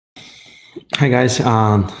Hi guys,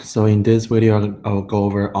 so in this video, I'll go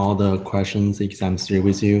over all the questions exam 3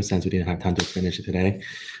 with you since we didn't have time to finish it today.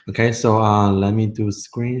 Okay, so let me do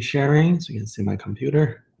screen sharing so you can see my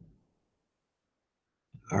computer.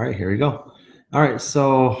 All right, here we go. All right,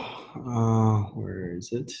 so where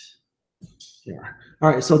is it? Here.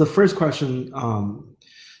 All right, so the first question,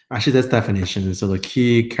 actually that's definition. So the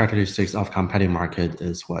key characteristics of competitive market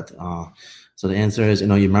is what? So the answer is, you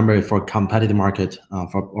remember for competitive market,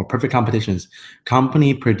 or perfect competitions,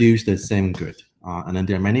 company produce the same good. And then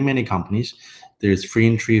there are many, many companies. There's free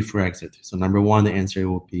entry, free exit. So number one, the answer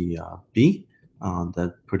will be B,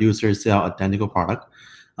 the producers sell identical product.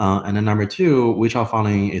 And then number two, which are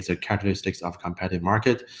following is the characteristics of competitive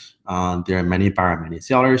market. There are many buyer, many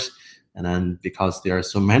sellers. And then because there are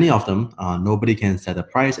so many of them, nobody can set a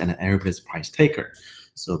price and everybody's price taker.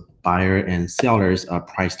 So buyer and sellers are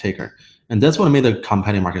price taker. And that's what made the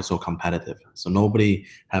competitive market so competitive. So nobody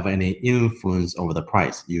have any influence over the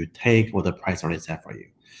price. You take what the price already set for you.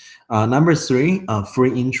 Number three,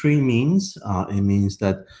 free entry means it means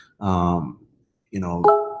that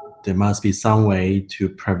there must be some way to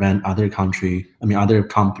prevent other company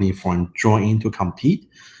from joining to compete.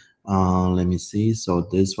 Let me see. So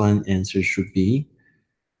this one answer should be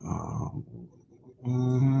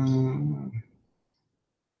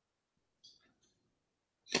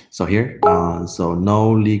so here, so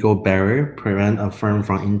no legal barrier prevent a firm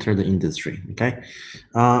from enter the industry. Okay,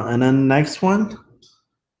 and then next one.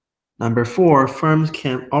 Number four, firms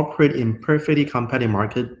can operate in perfectly competitive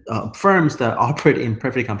market. Firms that operate in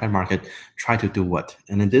perfectly competitive market try to do what?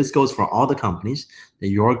 And then this goes for all the companies. That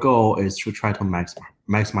your goal is to try to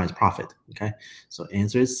maximize profit. Okay, so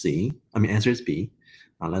answer is C. Answer is B.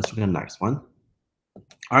 Let's look at the next one.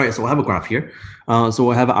 All right, so we'll have a graph here. So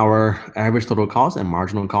we'll have our average total cost and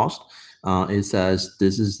marginal cost. It says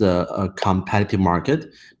this is a competitive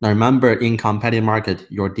market. Now remember, in competitive market,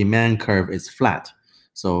 your demand curve is flat.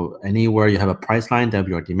 So anywhere you have a price line, that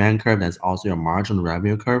your demand curve, that's also your marginal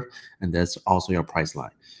revenue curve, and that's also your price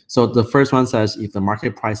line. So the first one says if the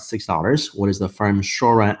market price is $6, what is the firm's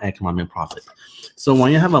short run economic profit? So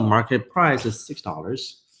when you have a market price is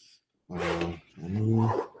 $6, let me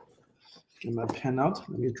get my pen out.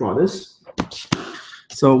 Let me draw this.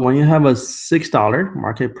 So when you have a $6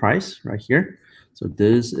 market price right here, so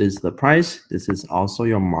this is the price. This is also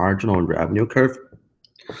your marginal revenue curve.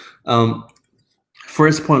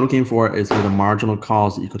 First point looking for is with the marginal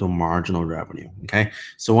cost equal to marginal revenue. Okay.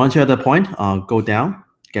 So once you're at that point, go down,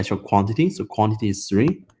 get your quantity. So quantity is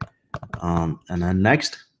 3. And then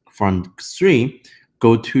next from 3,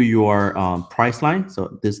 go to your price line.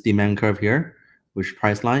 So this demand curve here, which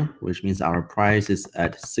price line, which means our price is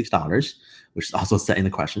at $6, which is also set in the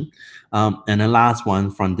question. And then last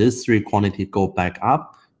one, from this 3 quantity, go back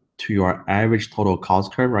up to your average total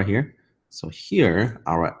cost curve right here. So here,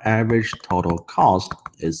 our average total cost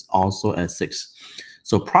is also at 6.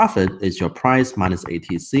 So profit is your price minus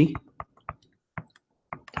ATC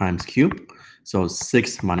times Q. So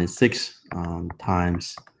 6 minus 6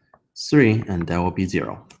 times 3, and that will be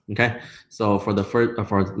 0. Okay. So for the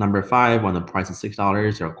for number 5, when the price is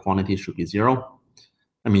 $6, your quantity should be 0.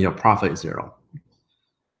 Your profit is 0.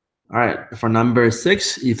 All right. For number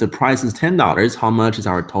 6, if the price is $10, how much is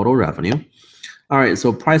our total revenue? All right.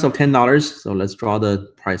 So price of $10. So let's draw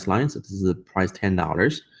the price line. So this is the price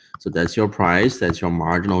 $10. So that's your price. That's your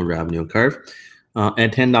marginal revenue curve.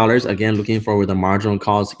 At $10, again, looking for the marginal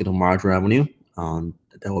cost equal to marginal revenue.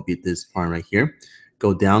 That will be this part right here.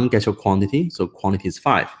 Go down, get your quantity. So quantity is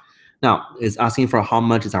 5. Now, it's asking for how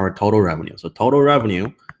much is our total revenue. So total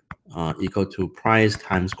revenue equal to price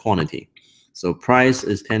times quantity. So price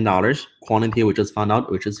is $10. Quantity we just found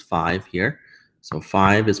out, which is 5 here. So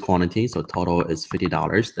 5 is quantity. So total is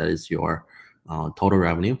 $50. That is your total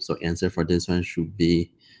revenue. So answer for this one should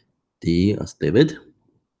be D, as David.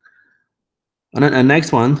 And then the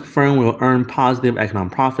next one, firm will earn positive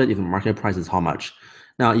economic profit if the market price is how much.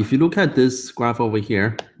 Now, if you look at this graph over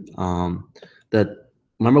here,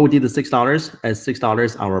 remember we did the $6. At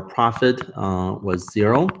 $6, our profit was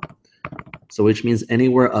 0. So which means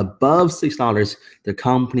anywhere above $6, the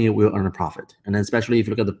company will earn a profit. And then especially if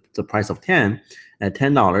you look at the price of 10, at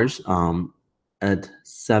 $10, at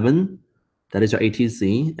 7, that is your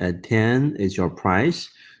ATC. At 10 is your price.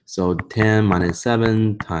 So 10 minus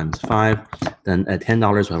 7 times 5, then at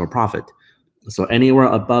 $10 we have a profit. So anywhere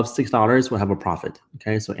above $6 we'll have a profit.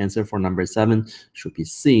 Okay, so answer for number 7 should be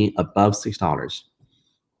C, above $6.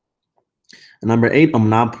 Number 8, a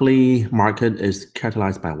monopoly market is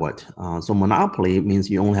characterized by what? So monopoly means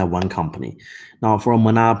you only have one company. Now, for a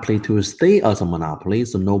monopoly to stay as a monopoly,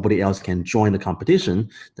 so nobody else can join the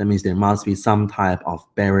competition, that means there must be some type of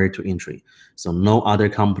barrier to entry. So no other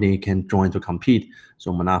company can join to compete.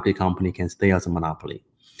 So monopoly company can stay as a monopoly.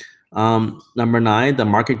 Number 9, the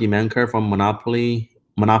market demand curve from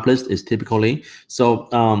monopolist is typically, so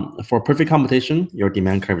for perfect competition, your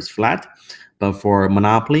demand curve is flat. But for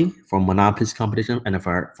monopolist competition, and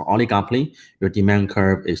for oligopoly, your demand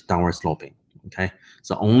curve is downward sloping. Okay,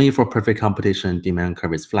 so only for perfect competition, demand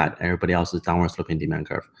curve is flat. Everybody else is downward sloping demand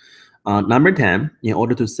curve. Number 10, in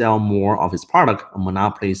order to sell more of its product, a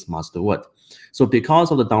monopolist must do what? So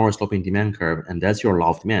because of the downward sloping demand curve, and that's your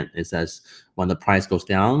law of demand, it says when the price goes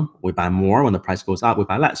down, we buy more. When the price goes up, we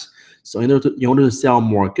buy less. So in order to sell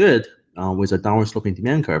more good with a downward sloping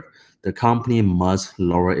demand curve, the company must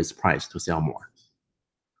lower its price to sell more.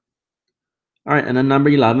 All right, and then number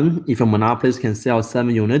 11, if a monopolist can sell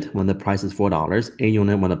 7 units when the price is $4, 8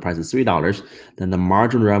 units when the price is $3, then the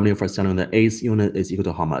margin revenue for selling the 8th unit is equal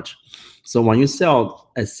to how much? So when you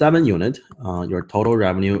sell a 7 unit, your total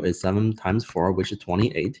revenue is 7 times 4, which is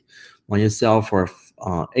 28. When you sell for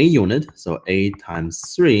 8 unit, so 8 times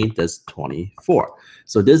 3, that's 24.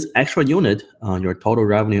 So this extra unit, your total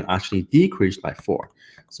revenue actually decreased by 4.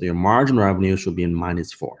 So your margin revenue should be in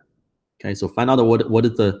minus 4. Okay, so find out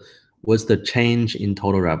what's the change in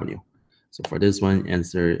total revenue. So for this one,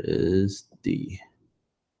 answer is D.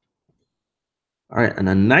 All right, and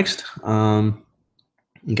then next,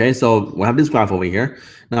 okay, so we have this graph over here.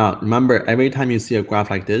 Now, remember, every time you see a graph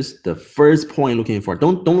like this, the first point you're looking for,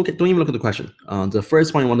 don't even look at the question. The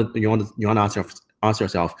first point you want to ask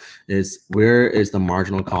yourself is, where is the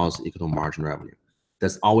marginal cost equal to margin revenue?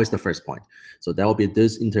 That's always the first point. So that will be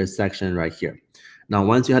this intersection right here. Now,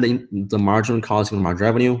 once you had the marginal cost equal to margin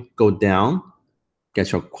revenue, go down,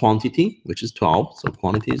 get your quantity, which is 12. So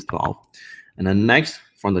quantity is 12. And then next,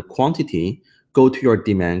 from the quantity, go to your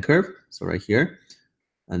demand curve. So right here.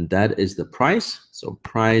 And that is the price. So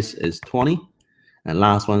price is 20. And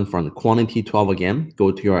last one, from the quantity, 12 again,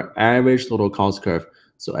 go to your average total cost curve.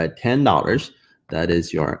 So at $10, that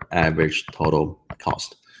is your average total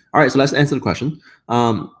cost. All right, so let's answer the question.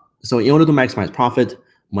 So in order to maximize profit,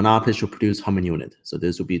 monopolist should produce how many units? So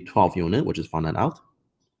this would be 12 units, which is found that out.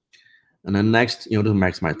 And then next, in order to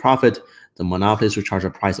maximize profit, the monopolist should charge a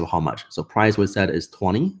price of how much? So price we said is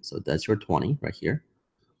 20. So that's your 20 right here.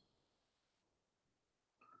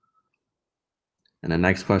 And the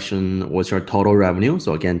next question, what's your total revenue?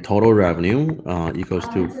 So again, total revenue equals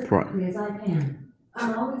to price.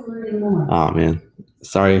 I'm always learning more. Oh man,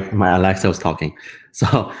 sorry, my Alexa was talking.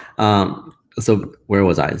 So so where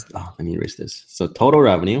was I? Oh, let me erase this. So total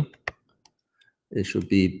revenue, it should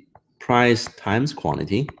be price times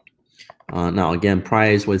quantity. Now again,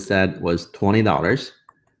 price we said was $20.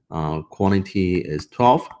 Quantity is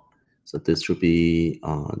 12. So this should be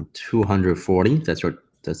 240. That's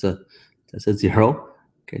a 0.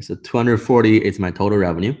 Okay, so 240 is my total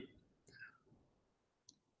revenue.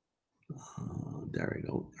 There we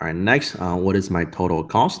go. All right, next, what is my total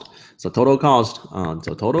cost? So total cost,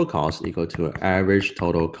 equal to average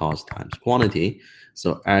total cost times quantity.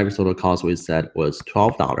 So average total cost we said was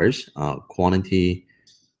 $12. Quantity,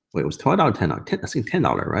 wait, it was $12, $10, I think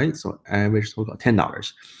 $10, right? So average total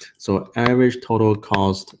 $10. So average total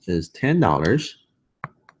cost is $10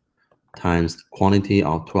 times quantity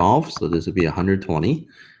of 12. So this would be 120.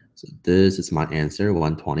 So this is my answer,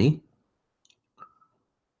 120.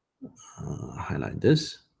 Highlight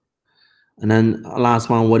this. And then last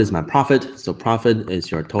one, what is my profit? So profit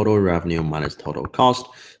is your total revenue minus total cost.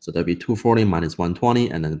 So that'll be 240 minus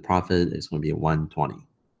 120, and then the profit is going to be 120.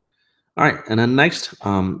 All right, and then next,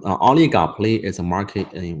 oligopoly is a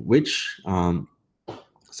market in which, so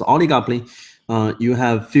oligopoly, you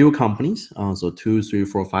have few companies, so 2, 3,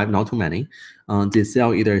 4, 5, not too many. They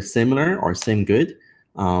sell either similar or same good.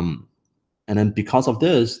 And then because of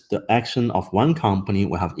this, the action of one company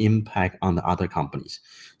will have impact on the other companies.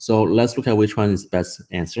 So let's look at which one is best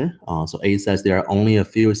answer. So A says there are only a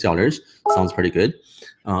few sellers. Sounds pretty good.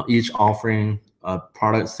 Each offering a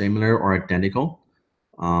product similar or identical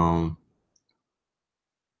to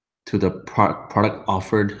the product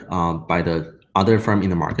offered by the other firm in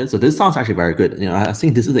the market. So this sounds actually very good. I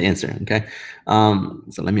think this is the answer. Okay,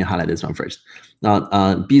 so let me highlight this one first.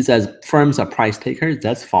 Now, B says firms are price takers.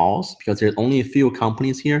 That's false because there's only a few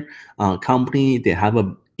companies here. They have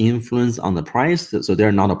an influence on the price, so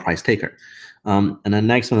they're not a price taker. And then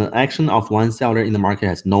next one, the action of one seller in the market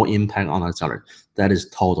has no impact on a seller. That is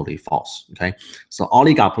totally false. Okay, so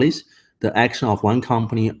oligopolies, the action of one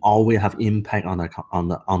company always have impact on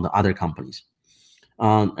the other companies.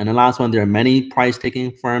 And the last one, there are many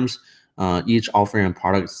price-taking firms, each offering a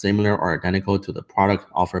product similar or identical to the product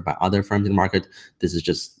offered by other firms in the market. This is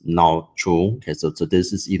just not true. Okay, so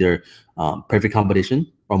this is either perfect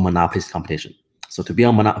competition or monopolist competition. So to be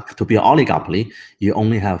an oligopoly, you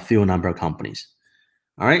only have few number of companies.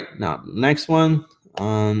 All right, now next one,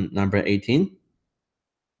 number 18.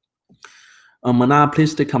 A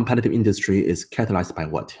monopolistic competitive industry is catalyzed by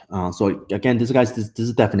what? So again, this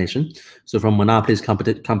is definition. So from monopolist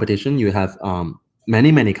competition, you have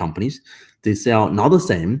many companies. They sell not the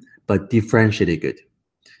same, but differentiated good.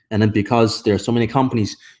 And then because there are so many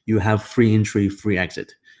companies, you have free entry, free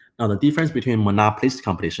exit. Now the difference between monopolistic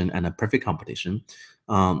competition and a perfect competition,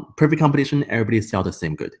 everybody sell the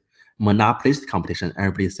same good. Monopolistic competition,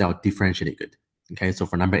 everybody sell differentiated good. Okay, so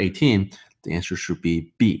for number 18, the answer should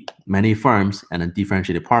be B, many firms and a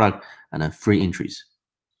differentiated product and a free entries.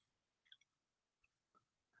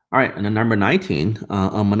 All right, and then number 19,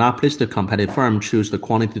 a monopolistic competitive firm choose the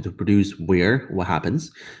quantity to produce where, what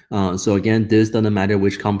happens. So again, this doesn't matter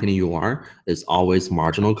which company you are, it's always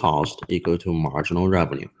marginal cost equal to marginal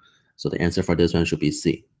revenue. So the answer for this one should be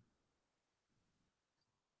C.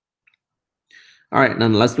 All right, now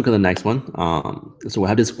let's look at the next one. So we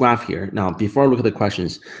have this graph here. Now, before I look at the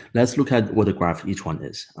questions, let's look at what the graph each one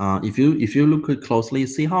is. If you look at closely,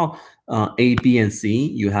 see how A, B, and C,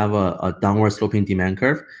 you have a downward sloping demand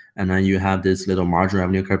curve, and then you have this little marginal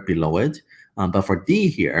revenue curve below it. But for D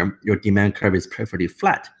here, your demand curve is pretty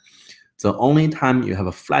flat. So only time you have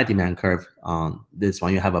a flat demand curve on this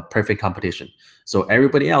one, you have a perfect competition. So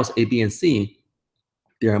everybody else, A, B, and C,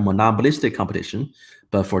 they're a monopolistic competition,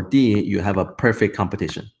 but for D, you have a perfect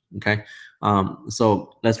competition. Okay,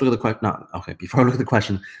 so let's look at the question. No, okay. Before I look at the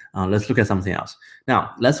question, let's look at something else.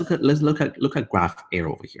 Now let's look at graph A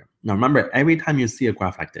over here. Now remember, every time you see a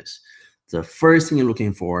graph like this, the first thing you're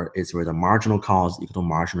looking for is where the marginal cost equal to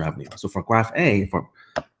marginal revenue. So for graph A, for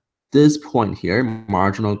this point here,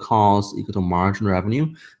 marginal cost equal to marginal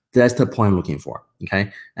revenue, that's the point I'm looking for.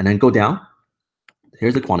 Okay, and then go down.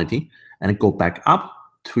 Here's the quantity, and then go back up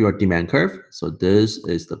to your demand curve. So this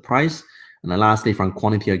is the price. And then lastly, from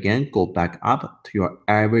quantity again, go back up to your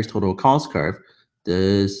average total cost curve.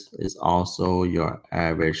 This is also your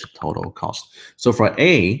average total cost. So for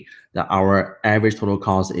A, our average total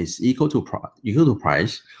cost is equal to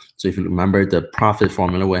price. So if you remember the profit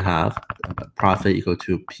formula, we have profit equal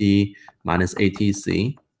to P minus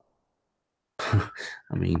ATC.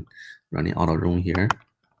 I mean, running out of room here.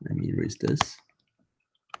 Let me erase this.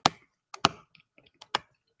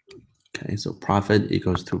 Okay, so profit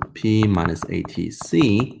equals to P minus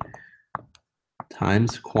ATC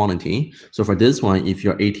times quantity. So for this one, if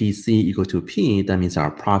your ATC equal to P, that means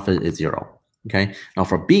our profit is 0. Okay, now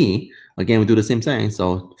for B, again, we do the same thing.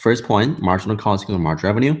 So first point, marginal cost equal to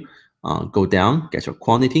marginal revenue. Go down, get your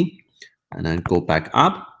quantity, and then go back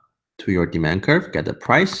up to your demand curve, get the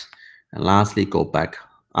price. And lastly, go back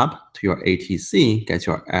up to your ATC, get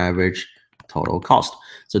your average total cost.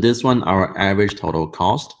 So this one, our average total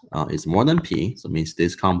cost is more than P, so it means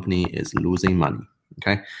this company is losing money.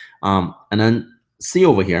 Okay, and then C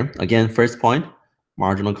over here, again, first point,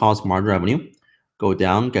 marginal cost, marginal revenue. Go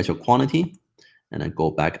down, get your quantity, and then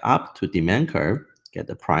go back up to demand curve, get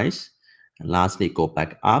the price, and lastly, go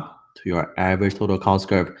back up to your average total cost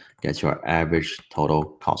curve, get your average total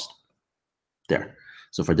cost. There.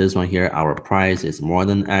 So for this one here, our price is more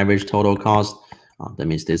than average total cost. That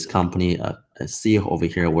means this company, C over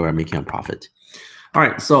here, we're making a profit. All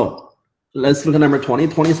right, so let's look at number 20.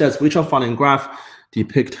 20 says, which of following graph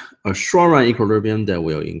depict a short-run equilibrium that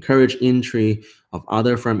will encourage entry of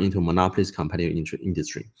other firms into monopolist competitive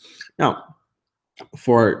industry? Now,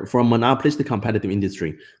 for a monopolistic competitive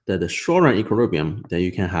industry, the short-run equilibrium, that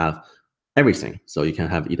you can have everything. So you can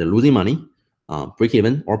have either losing money, break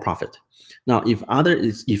even, or profit. Now,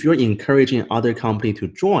 if you're encouraging other company to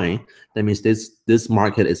join, that means this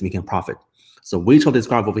market is making profit. So which of this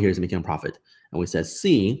graph over here is making profit? And we said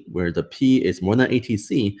C, where the P is more than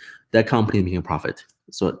ATC, that company is making profit.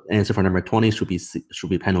 So answer for number 20 should be C, should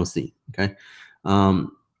be panel C. Okay. The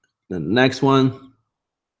next one,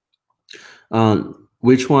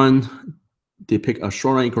 which one depict a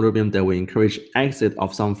short-run equilibrium that will encourage exit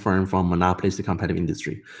of some firm from monopolistic competitive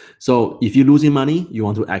industry? So if you're losing money, you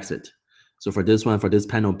want to exit. So for this one, for this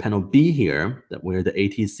panel B here, that where the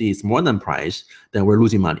ATC is more than price, then we're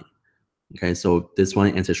losing money. Okay, so this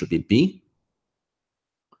one answer should be B.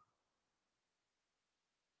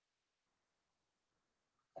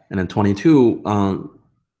 And then 22,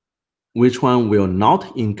 which one will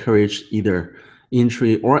not encourage either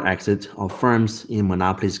entry or exit of firms in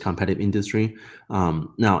monopolist competitive industry?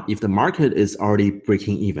 Now, if the market is already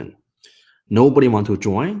breaking even, nobody want to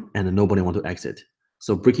join and nobody want to exit.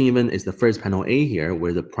 So breaking even is the first panel A here,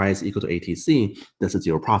 where the price equal to ATC. That's a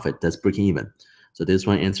zero profit. That's breaking even. So this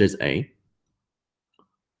one answer is A.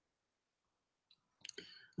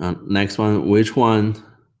 Next one, which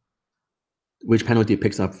penalty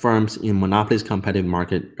picks up firms in monopolies competitive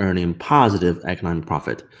market earning positive economic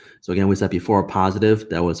profit? So again, we said before positive,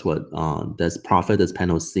 that was what, that's profit, that's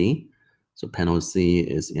panel C. So panel C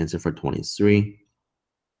is answer for 23.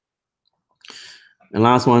 And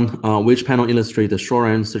last one, which panel illustrates the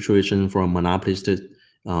short-run situation for monopolistic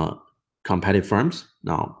competitive firms?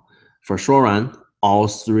 Now, for short-run, all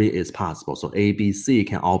three is possible. So A, B, C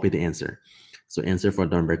can all be the answer. So answer for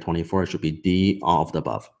number 24 should be D, all of the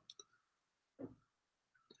above.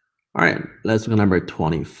 All right, let's look at number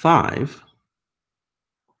 25.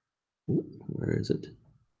 Ooh, where is it?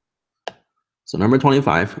 So number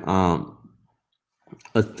 25,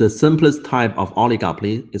 the simplest type of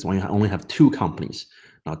oligopoly is when you only have two companies.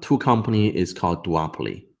 Now, two company is called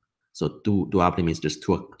duopoly. So duopoly means just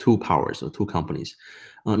two powers, so two companies.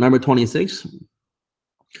 Number 26,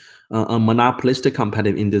 a monopolistic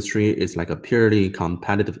competitive industry is like a purely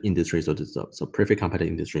competitive industry, so perfect competitive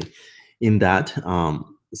industry. In that,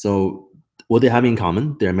 so what they have in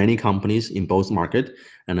common, there are many companies in both market,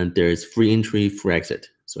 and then there is free entry, free exit.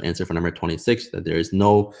 So answer for number 26, that there is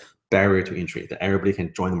no barrier to entry, that everybody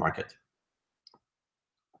can join the market.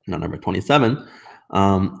 Now, number 27,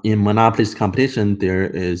 in monopolistic competition, there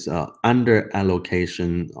is under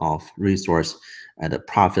allocation of resource at a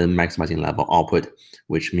profit maximizing level output,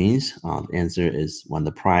 which means the answer is when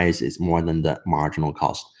the price is more than the marginal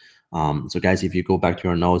cost. So guys, if you go back to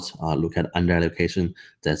your notes, look at under allocation,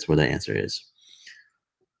 that's where the answer is.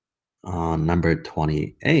 Number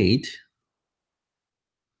 28,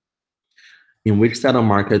 in which set of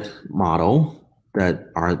market model that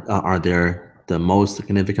are there the most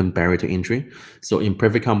significant barrier to entry? So in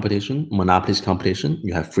perfect competition, monopoly competition,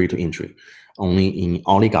 you have free to entry. Only in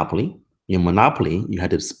oligopoly, in monopoly, you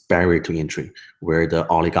have this barrier to entry where the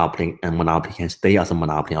oligopoly and monopoly can stay as a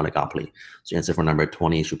monopoly oligopoly. So answer for number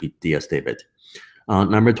 20 should be D as David.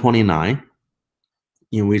 Number 29,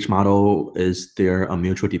 in which model is there a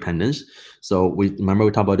mutual dependence? So we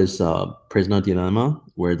talked about this prisoner dilemma,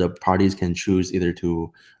 where the parties can choose either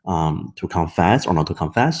to confess or not to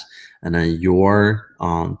confess, and then your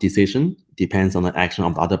decision depends on the action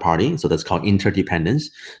of the other party. So that's called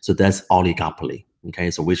interdependence. So that's oligopoly.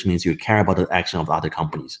 Okay, so which means you care about the action of the other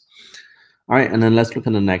companies. All right, and then let's look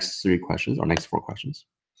at the next 3 questions or next 4 questions.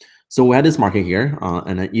 So we have this market here,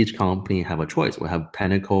 and then each company have a choice. We have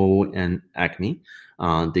Pinnacle and Acme.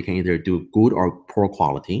 They can either do good or poor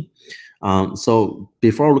quality. So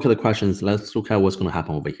before we look at the questions, let's look at what's going to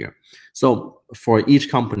happen over here. So for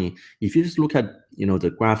each company, if you just look at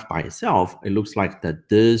the graph by itself, it looks like that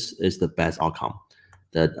this is the best outcome.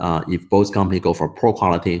 That if both companies go for poor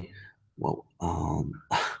quality, well,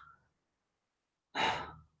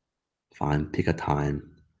 fine, pick a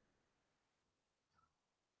time.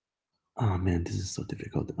 Oh man, this is so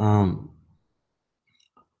difficult.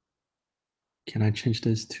 Can I change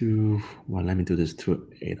this to, well, let me do this to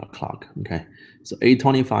 8 o'clock. Okay, so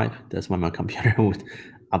 8:25, that's when my computer would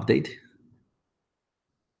update.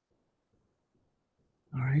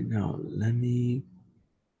 All right, now let me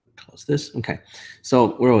close this. Okay, so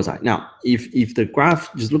where was I? Now, if the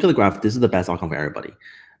graph, just look at the graph, this is the best outcome for everybody.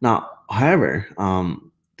 Now, however,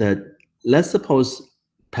 let's suppose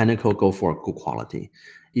Pinnacle go for good quality.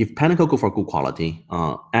 If Pinnacle go for good quality,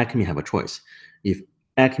 Acme have a choice. If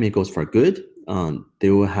Acme goes for good, they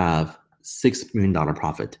will have $6 million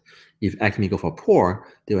profit. If Acme go for poor,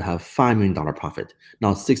 they will have $5 million profit.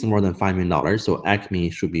 Now, 6 more than $5 million, so Acme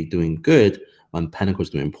should be doing good when Pinnacle is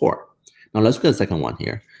doing poor. Now let's look at the second one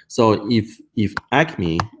here. So if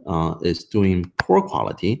Acme is doing poor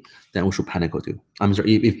quality, then what should Pinnacle do? I'm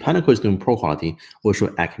sorry, if Pinnacle is doing poor quality, what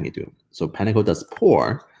should Acme do? So Pinnacle does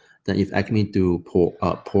poor, then if Acme do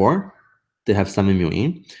poor, they have 7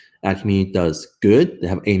 million. Acme does good, they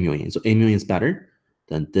have 8 million. So 8 million is better,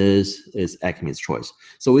 then this is Acme's choice.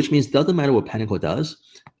 So which means doesn't matter what Pinnacle does,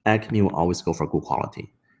 Acme will always go for good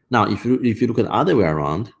quality. Now, if you look at the other way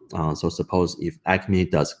around, so suppose if Acme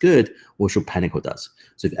does good, what should Pinnacle does?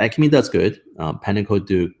 So if Acme does good, Pinnacle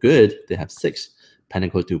do good, they have 6.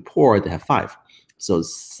 Pinnacle do poor, they have 5. So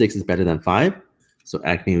 6 is better than 5. So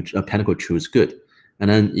Pinnacle choose good. And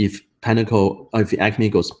then if Acme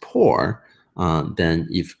goes poor, then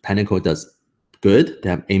if Pinnacle does good, they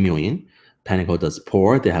have 8 million. Pinnacle does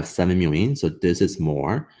poor, they have 7 million. So this is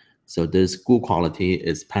more. So this good quality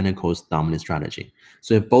is Pinnacle's dominant strategy.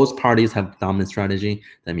 So if both parties have dominant strategy,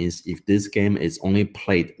 that means if this game is only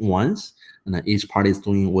played once, and then each party is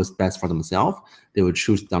doing what's best for themselves, they will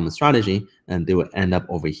choose dominant strategy, and they will end up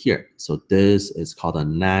over here. So this is called a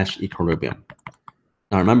Nash equilibrium.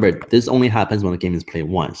 Now remember, this only happens when the game is played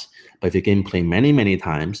once. But if the game played many, many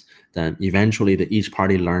times, then eventually each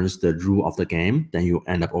party learns the rule of the game, then you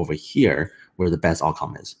end up over here where the best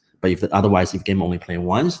outcome is. But otherwise, if game only played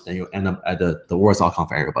once, then you end up at the worst outcome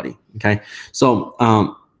for everybody. Okay, so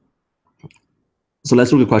so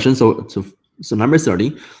let's look at the question. So number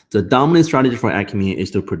 30, the dominant strategy for Acme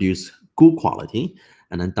is to produce good quality,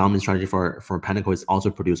 and then dominant strategy for Pinnacle is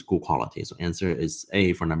also produce good quality. So answer is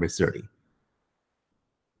A for number 30.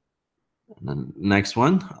 And then next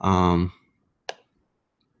one.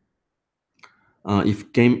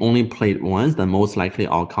 If game only played once, then most likely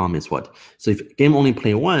outcome is what? So if game only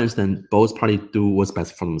played once, then both parties do what's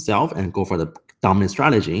best for themselves and go for the dominant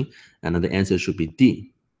strategy. And then the answer should be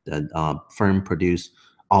D, that firm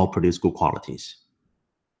all produce good qualities.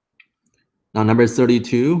 Now number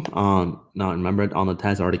 32, now remember on the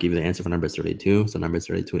test I already gave you the answer for number 32. So number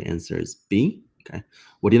 32 answer is B. Okay,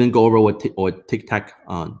 we didn't go over what tic-tac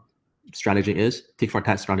strategy is,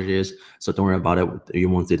 tick-for-tat strategy is, so don't worry about it. You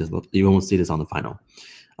won't see this. You won't see this on the final.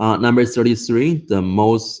 Number 33,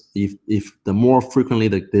 if the more frequently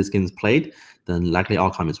this game is played, then likely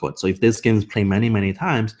outcome is what? So if this game is played many, many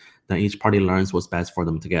times, then each party learns what's best for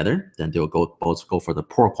them together. Then they'll both go for the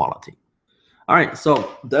poor quality. All right,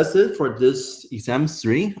 so that's it for this exam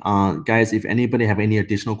 3. Guys, if anybody have any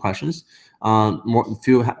additional questions,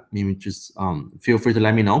 feel free to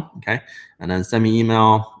let me know. Okay, and then send me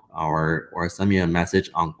email or send me a message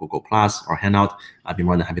on Google Plus or Hangout. I'd be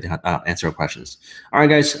more than happy to answer your questions. All right,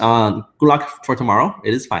 guys. Good luck for tomorrow.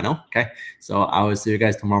 It is final. Okay, so I will see you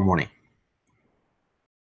guys tomorrow morning.